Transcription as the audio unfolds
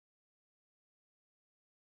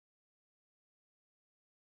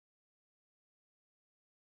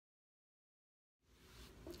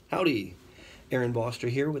Howdy, Aaron Boster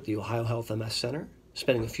here with the Ohio Health MS Center,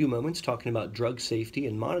 spending a few moments talking about drug safety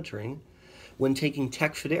and monitoring when taking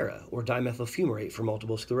Tecfidera, or dimethyl fumarate, for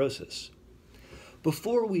multiple sclerosis.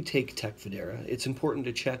 Before we take Tecfidera, it's important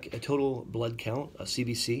to check a total blood count, a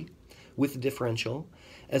CBC, with the differential,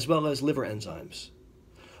 as well as liver enzymes.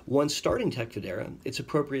 Once starting Tecfidera, it's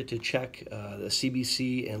appropriate to check the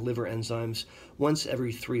CBC and liver enzymes once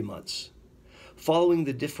every 3 months. Following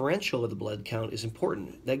the differential of the blood count is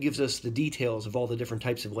important. That gives us the details of all the different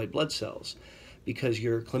types of white blood cells, because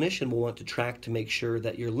your clinician will want to track to make sure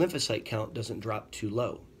that your lymphocyte count doesn't drop too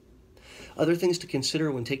low. Other things to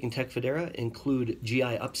consider when taking Tecfidera include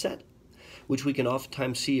GI upset, which we can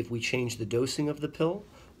oftentimes see if we change the dosing of the pill,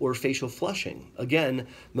 or facial flushing. Again,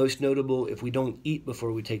 most notable if we don't eat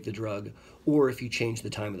before we take the drug, or if you change the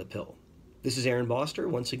time of the pill. This is Aaron Boster,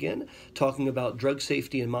 once again, talking about drug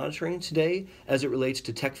safety and monitoring today as it relates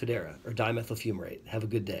to Tecfidera, or dimethyl fumarate. Have a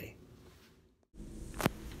good day.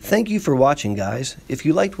 Thank you for watching, guys. If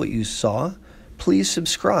you liked what you saw, please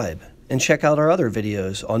subscribe and check out our other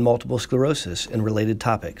videos on multiple sclerosis and related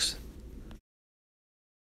topics.